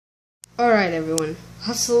Alright, everyone.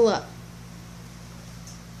 Hustle up.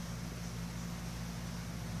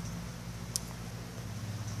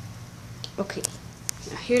 Okay.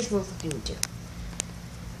 Now here's what we're going to do.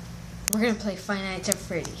 We're going to play Five Nights at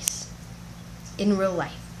Freddy's. In real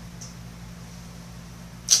life.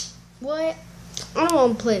 What? I don't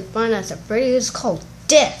want to play Five Nights at Freddy's. It's called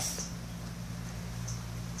Death.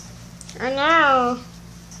 I know.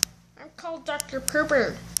 I'm called Dr.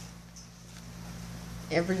 Pooper.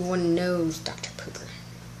 Everyone knows Dr. Pooper.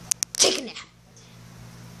 Take a nap.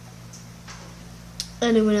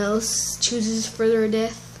 Anyone else chooses further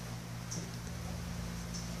death?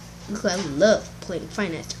 Look, I love playing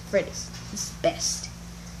Five Nights at Freddy's. It's the best.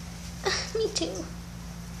 Me too.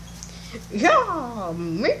 Yeah,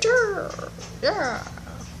 me too. Yeah.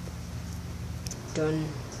 Dun,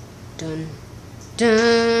 dun,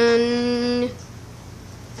 dun.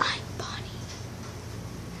 I'm Bonnie.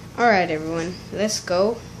 Alright, everyone. Let's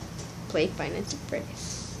go play Five Nights at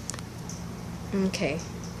Freddy's. Okay.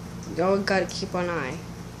 Y'all gotta keep an eye.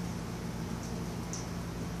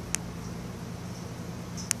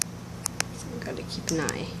 Gotta keep an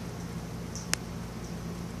eye.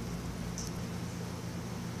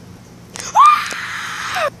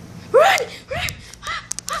 Run! Run!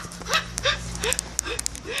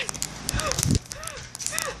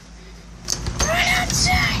 Run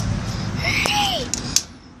outside! Hey!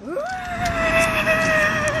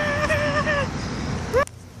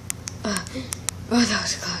 Oh, that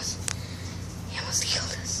was close. He almost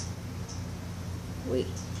killed us. Wait.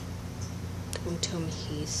 Don't tell me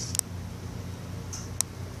he's...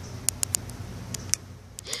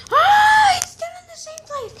 Ah! He's still in the same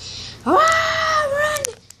place! Ah!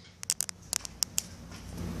 Run!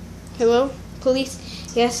 Hello? Police?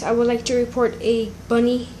 Yes, I would like to report a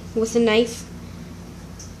bunny with a knife.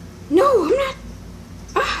 No, I'm not...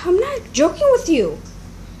 I'm not joking with you.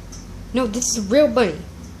 No, this is a real bunny.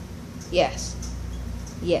 Yes.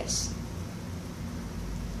 Yes.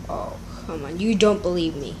 Oh, come on. You don't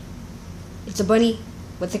believe me. It's a bunny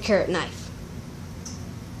with a carrot knife.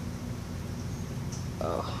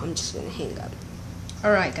 Oh, I'm just gonna hang up.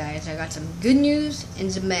 Alright, guys. I got some good news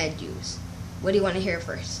and some bad news. What do you want to hear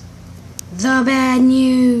first? The bad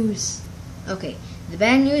news! Okay. The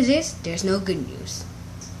bad news is there's no good news.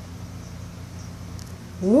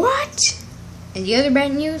 What? And the other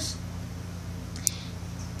bad news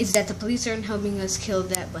is that the police aren't helping us kill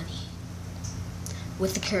that bunny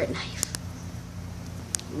with the carrot knife.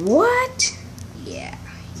 What? Yeah,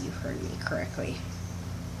 you heard me correctly.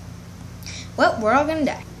 Well, we're all gonna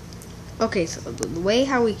die. Okay, so the way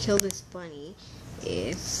how we kill this bunny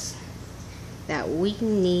is that we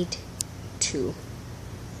need to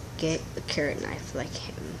get a carrot knife like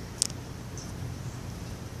him.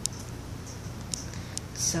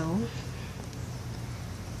 So,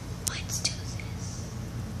 let's do this.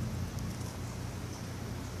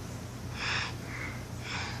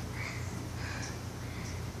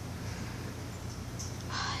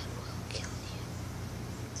 I will kill you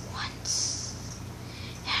once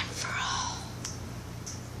and for all.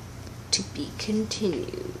 To be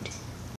continued.